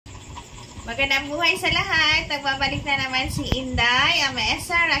Magandang buhay sa lahat. Nagbabalik na naman si Inday, ang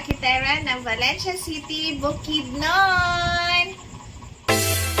maestra Raketera ng Valencia City, Bukidnon.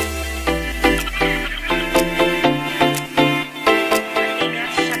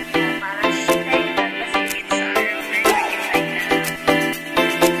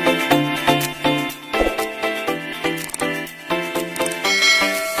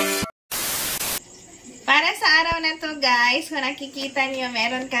 Guys, kung nakikita niyo,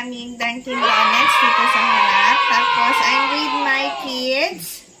 meron kaming Dunkin Donuts dito sa harap. Tapos, I'm with my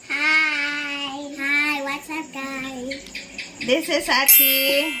kids. Hi! Hi! What's up, guys? This is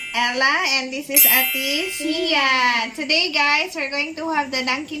Ate Ella and this is Ate Xeia. Today, guys, we're going to have the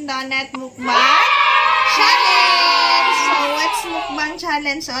Dunkin Donut Mukbang Challenge! So, what's Mukbang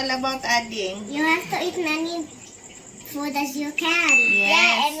Challenge all about, Ading? You have to eat many food as you can. Yes.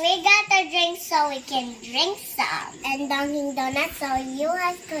 Yeah, and we got the drink so we can drink some. And Dunkin Donuts, so you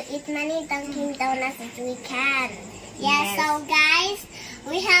have to eat many Dunkin Donuts as we can. Yeah, yes. So guys,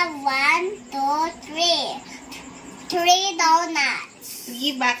 we have 1, 2, 3. 3 donuts.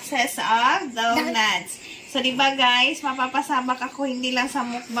 3 boxes of donuts. So, diba guys, mapapasabak ako hindi lang sa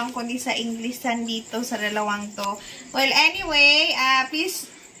mukbang kundi sa Englishan dito sa dalawang to. Well, anyway, please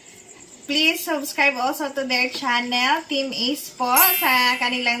subscribe also to their channel, Team Ace po, sa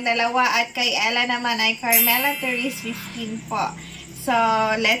kanilang dalawa. At kay Ella naman ay Carmela Therese 15 po. So,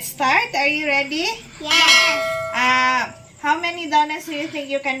 let's start. Are you ready? Yes. How many donuts do you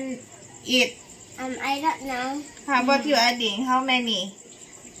think you can eat? I don't know. How about you, Ading? How many?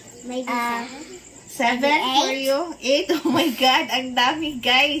 Maybe 7 for you? 8? Oh my God, ang dami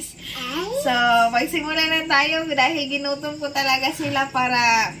guys. So, magsimula na tayo dahil ginutom ko talaga sila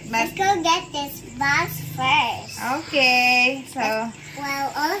para... Let's go get this box first. Okay, so... Well,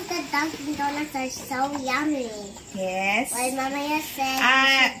 all of the Dunkin Donuts are so yummy. Yes. Well, Mama said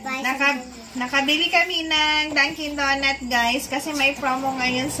nakabili kami ng Dunkin Donut guys kasi may promo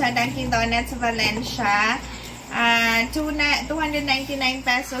ngayon sa Dunkin Donuts Valencia. 299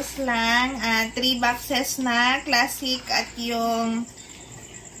 pesos lang, 3 boxes na classic at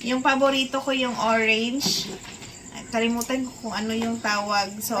yung paborito ko yung orange. Kalimutan ko kung ano yung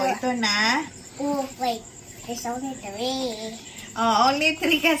tawag. So ito na. Oh wait, there's only 3. Oh, only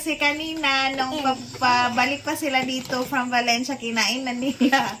 3 kasi kanina nung pabalik pa sila dito from Valencia, kinain na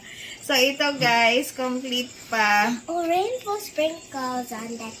nila. So, ito guys, complete pa. Oh, rainbow sprinkles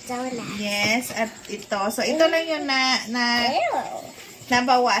on that donut. Yes, at ito. So, ito lang yung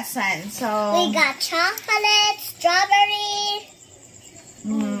nabawasan. So, we got chocolate, strawberry.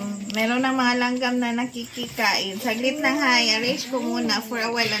 Meron ng mga langgam na nakikikain. Saglit lang ha, arrange ko muna for a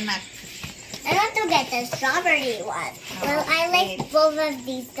while, anak. I want to get the strawberry one. Well, I like both of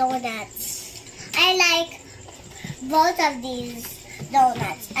these donuts. I like both of these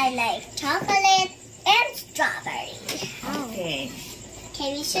donuts. I like chocolate and strawberry. Okay. Okay,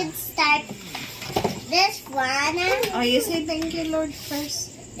 we should start this one. Oh, you say thank you, Lord,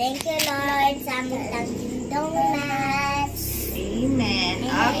 first. Thank you, Lord, sa aming Dunkin Donuts. Amen.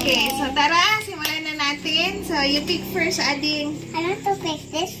 Okay, so tara, simulan na natin. So, you pick first, Ading. I want to pick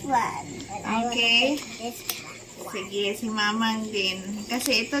this one. Okay. Sige, si Mamang din.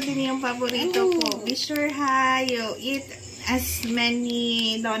 Kasi ito din yung paborito ko. Be sure ha, you eat as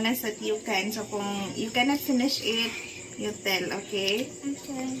many donuts that you can. So, kung you cannot finish it, you tell, okay?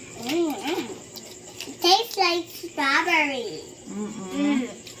 Okay. It tastes like strawberry.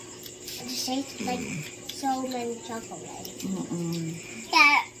 It tastes like so many chocolate.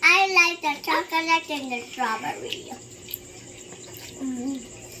 Yeah, I like the chocolate and the strawberry.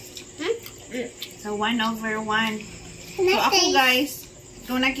 So, 1/1. So, ako guys,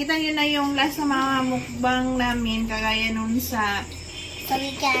 kung nakita nyo na yung last na mga mukbang namin, kagaya nun sa... So,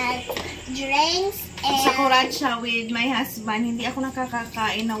 we got drinks and... Sa Kuracha with my husband, hindi ako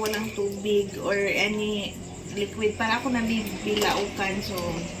nakakakain na walang tubig or any liquid. Para ako nabibilaukan. So,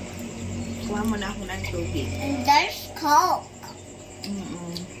 kuha mo na ako ng tubig. And there's Coke.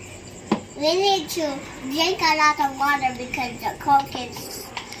 We need to drink a lot of water because the Coke is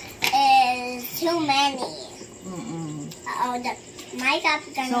too many. My cup's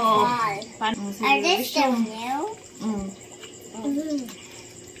gonna fall. Are they still new?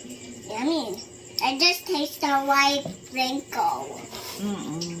 Yummy. I just taste the white sprinkle.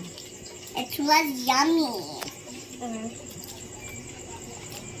 It was yummy.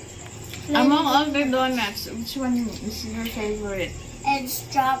 Among all the donuts, which one is your favorite? It's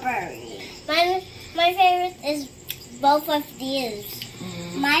strawberry. My favorite is both of these.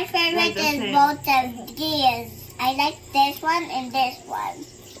 My favorite is both of these. I like this one and this one.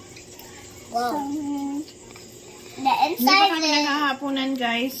 Whoa. The inside Hindi pa kami nakahaponan,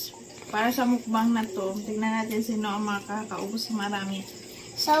 guys. para sa mukbang na to, tingnan natin sino ang makakaubos marami.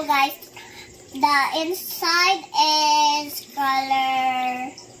 So guys, the inside is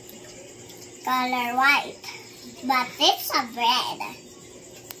color white, but it's a bread.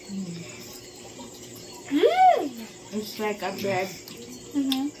 It's like a bread.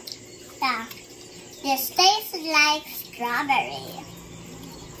 Yeah. This tastes like strawberry.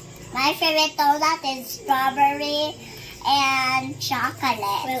 My favorite donut is strawberry and chocolate.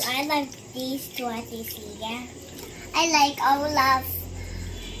 Well, I like these two at least, yeah. I like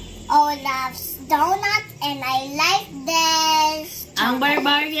Olaf's donut, and I like this chocolate. Ang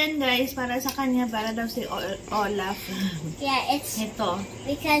barbarian, guys, para sa kanya, para daw si Olaf. Yeah, it's Ito.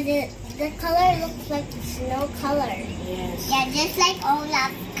 because the color looks like snow color. Yes. Yeah, just like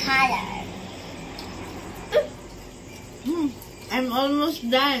Olaf's color. I'm almost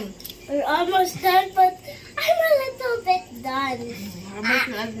done. We're almost done, but I'm a little bit done. I'm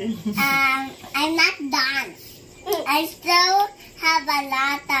not done. I still have a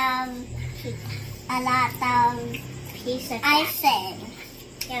lot of piece of icing.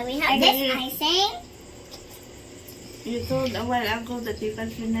 Yeah, we have this icing. You told a while ago that you can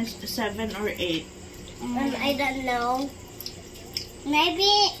finish 7 or 8. I don't know.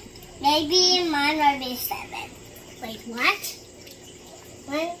 Maybe mine will be 7. Wait, what?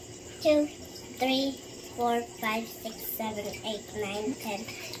 1, 2, 3, 4, 5, 6, 7, 8, 9, 10,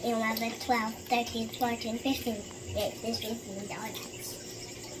 11, 12, 13, 14, 15. Wait, this 15 donuts.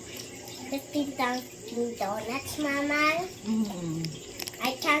 15 Dunkin' Donuts, Mama.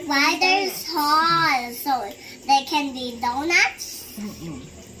 I can't. Why there's holes so they can be donuts?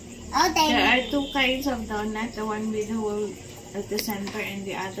 Oh, There are 2 kinds of donut. The one with hole at the center, and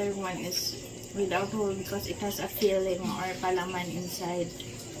the other one is without hole because it has a filling or palaman inside.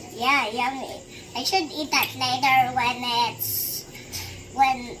 Yeah, yummy. I should eat that later when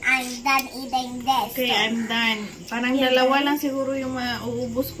I'm done eating this. Okay, I'm done. Parang dalawa lang siguro yung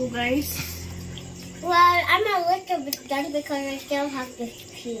mauubos ko, guys. Well, I'm a little bit done because I still have this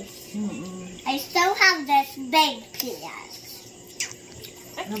piece. I still have this big piece.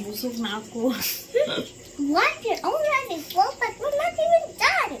 Nabusog na ako. What? You're already full, but we're not even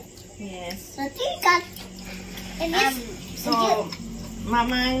done. Yes. So think of So,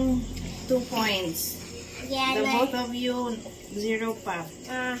 Mamang 2 points. yeah, The both of you 0 pa.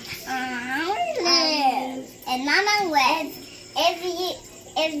 And Mama wins. If you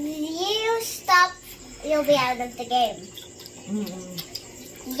stop, you'll be out of the game.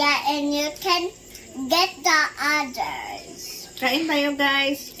 Yeah, and you can get the others. Kain tayo,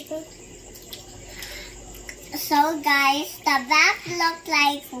 guys. So guys, the back looked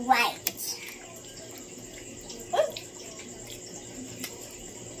like white.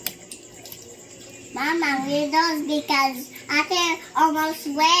 Mama, we don't because I can almost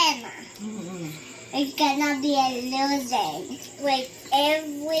win. It cannot be a losing. Wait,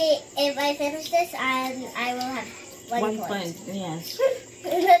 if I finish this, I will have 1 point. Yes.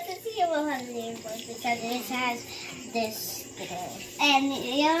 Let's see, you will have 0 points because it has this. And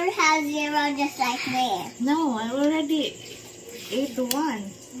you have 0 just like me. No, I already ate the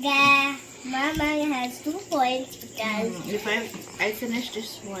one. Yeah, Mama has 2 points because If I finish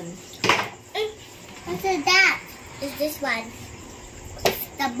this one. what's that? Is this one?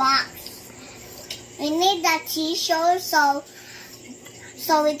 The box. We need the tissue so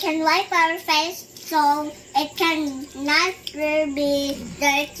we can wipe our face so it can not be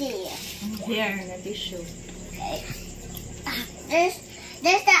dirty. Here, the tissue. Okay.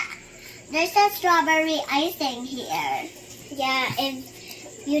 There's a strawberry icing here. Yeah, and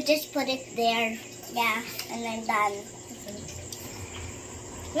you just put it there. Yeah, and I'm done.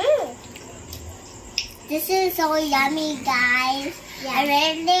 This is so yummy, guys. Yeah.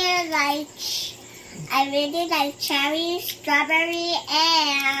 I really like cherry, strawberry,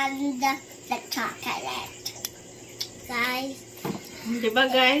 and the chocolate. Guys. Diba,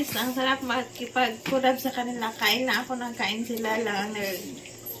 guys? Ang sarap makipag-collab sa kanila. Kain na ako ng kain, sila lang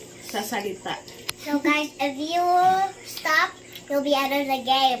nagsasalita. So, guys, if you stop, you'll be out of the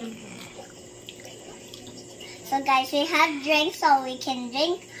game. So, guys, we have drinks so we can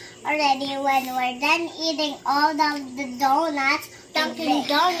drink already when we're done eating all of the donuts. Dunkin'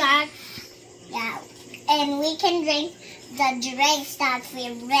 Donuts. Yeah. And we can drink the drinks that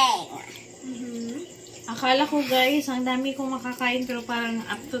we bring. Akala ko, guys, ang dami kong makakain pero parang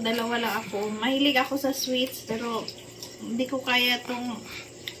up to 2 lang ako. Mahilig ako sa sweets pero hindi ko kaya tong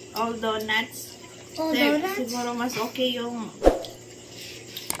all donuts. All donuts? Siguro mas okay yung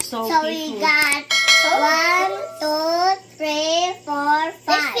salty So we food. got 1, 2, 3, 4,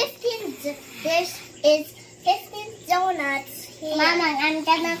 5. There is 15 donuts here. Mama, I'm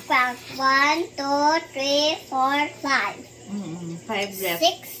gonna count have 1, 2, 3, 4, 5. 5 left.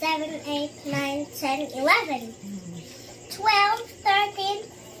 6, 7, 8, 9, 10, 11. 12, 13,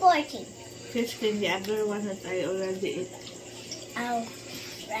 14. 15, the other one that I already ate. Oh,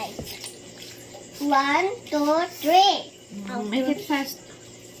 right. 1, 2, 3. Make it fast.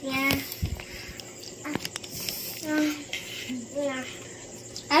 Yeah.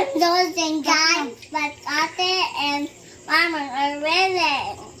 I'm losing, guys, but Ate and Mama are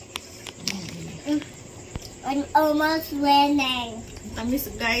winning. I'm almost winning. Tamis,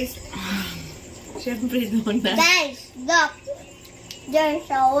 guys. Siyempre, donut. Guys, look. There's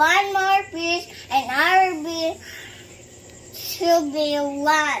one more piece, and our be should be 1.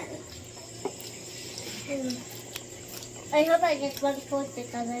 I hope I get 1 foot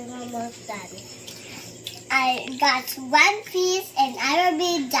because I'm almost done. I got 1 piece, and I will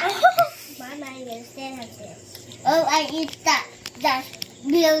be done. Mama, you still have this. Oh, I eat that. That's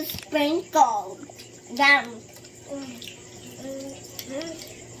real sprinkle. Yum.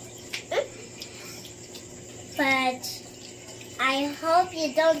 But I hope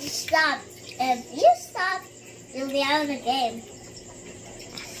you don't stop. If you stop, you'll be out of the game.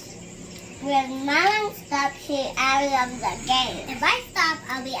 When Mama stops, she's out of the game. If I stop,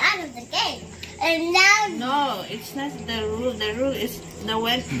 I'll be out of the game. And now... No, it's not the rule. The rule is the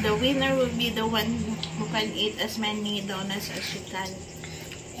winner will be the one who can eat as many donuts as you can.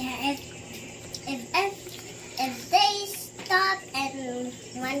 Yeah, if they stop and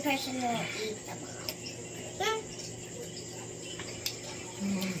one person will eat them all.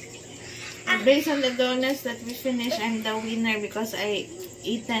 Based on the donuts that we finished, I'm the winner because I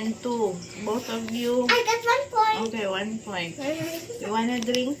eaten 2. Both of you. I got 1 point. Okay, 1 point. You wanna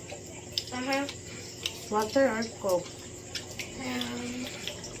drink? Water or Coke?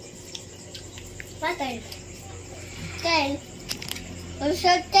 Water. Okay. We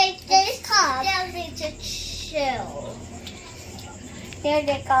should take this cup. Tell me to chill. Here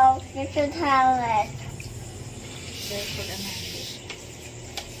they go. You should have it.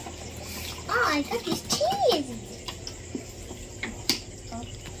 Oh, I got this cheese.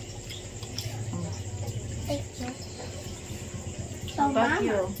 Thank you. So, How about Mama.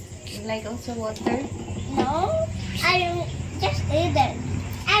 you? You like also water? No, I just eat it.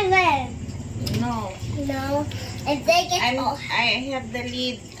 I will. No. No, if they get I have the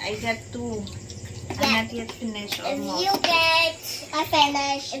lead. I got 2. I'm Yeah. not yet finished if almost. you get, I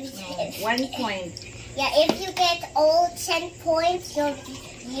finish. No, 1 point. Yeah, if you get all 10 points, you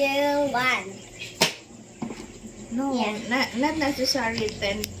won. No, Yeah. not necessarily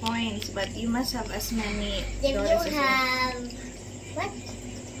 10 points, but you must have as many If donuts you as have, what?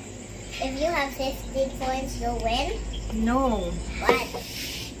 If you have 15 points, you'll win? No. What?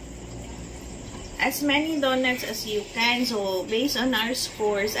 As many donuts as you can. So, based on our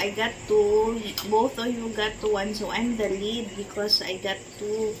scores, I got 2. Both of you got 1. So, I'm the lead because I got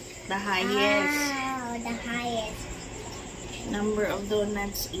 2. The highest Wow, the highest. number of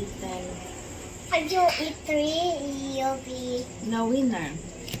donuts eaten. If you eat 3, you'll be, The winner.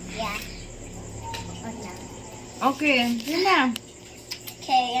 yeah. What now? Okay, yun na.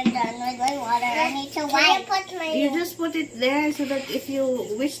 Okay, I'm done with my water. I need to wipe. You just put it there so that if you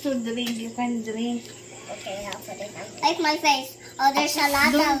wish to drink, you can drink. Okay, I'll put it on. Like my face. Oh, there's a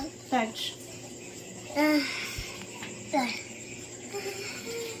lot Don't touch.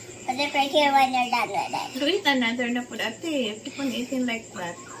 Put it right here when you're done with it. So, eat another na po ate. Keep on eating like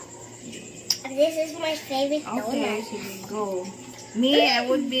that. This is my favorite Okay, donut. sige, go. Me, I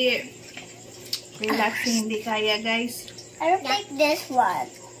would be relaxing. Hindi kaya, guys. I will take this one.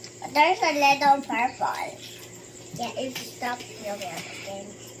 There's a little purple. Yeah, if you stop, you'll be out of the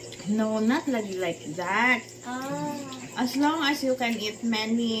game. No, not like that. Oh, As long as you can eat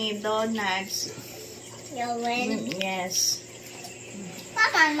many donuts. you'll win. Yes.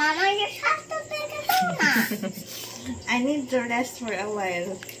 Come on, Mama, you have to pick a donut. I need to rest for a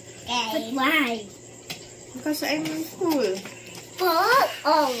while. Okay. But why? Because I'm full. Oh,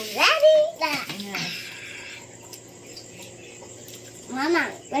 already? Yeah.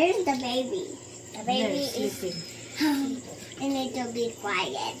 Mama, where's the baby? The baby They're is... sleeping. I need to be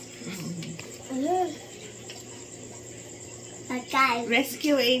quiet. But guys,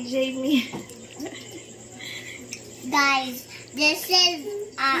 Rescue AJ me. guys, this is...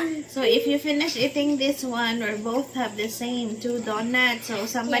 So if you finish eating this one, or both have the same 2 donuts, so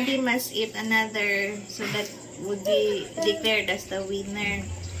somebody must eat another, so that would be declared as the winner.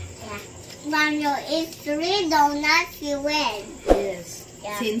 When you eat 3 donuts, you win. Yes.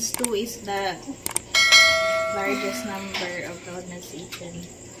 Yeah. Since 2 is the largest number of donuts eaten.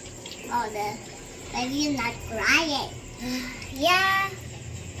 Oh, are you not crying? Yeah.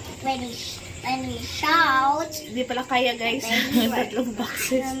 when he shouts. Hindi pala kaya, guys. Tatlong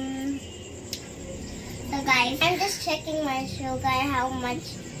boxes. So guys, I'm just checking my sugar. How much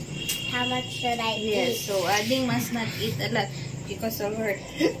should I eat? Yes, so Ading must not eat a lot because of her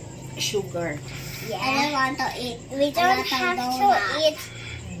sugar. Yeah. I don't want to eat. We don't have to eat.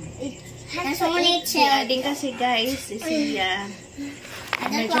 There's only two. Ading kasi, guys, si Xeia.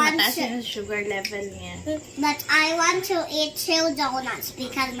 Medyo mataas yung sugar level niya. But I want to eat 2 donuts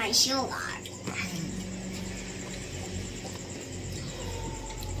because my sugar.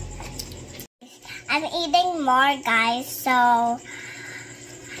 I'm eating more, guys, so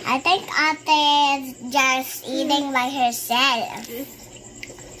I think Ate is just eating by herself.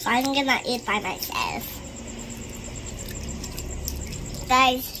 So I'm gonna eat by myself.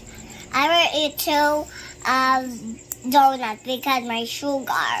 Guys, I will eat 2 donuts because my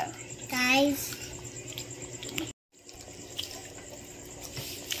sugar.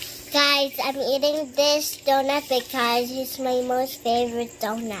 Guys, I'm eating this donut because it's my most favorite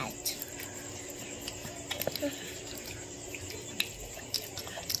donut.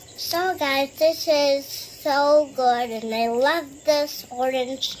 So guys, this is so good and I love this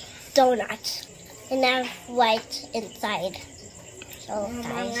orange donut and I have white inside. So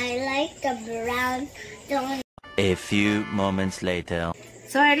guys, I like the brown donut. A few moments later.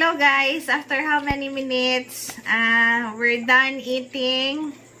 So hello guys, after how many minutes? We're done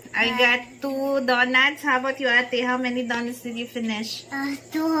eating. I got 2 donuts. How about you, Ate? How many donuts did you finish?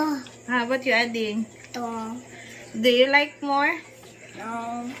 2. How about you, Ading? 2. Do you like more?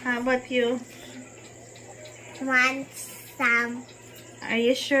 No. How about you? Want some? Are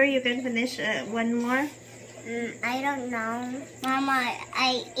you sure you can finish one more? I don't know. Mama,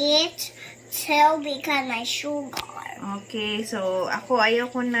 I eat 2 because my sugar. Okay, so ako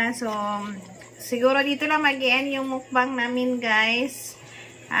ayoko na. So, siguro dito lang mag-end yung mukbang namin, guys.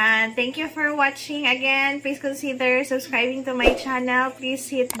 Thank you for watching. Again, please consider subscribing to my channel. Please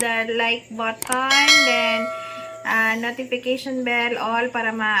hit the like button. Then, notification bell all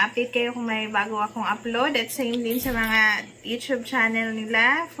para ma-update kayo kung may bago akong upload. At same din sa mga YouTube channel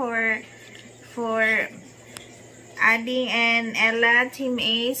nila for Ading and Ella, Team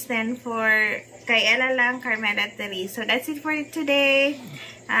Ace. Then for kay Ella lang, Carmela Terry. So that's it for today.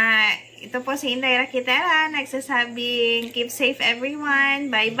 Ito po si Inday Raketera nagsasabing keep safe everyone.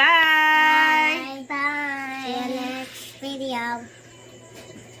 Bye-bye! Bye-bye! See you next video.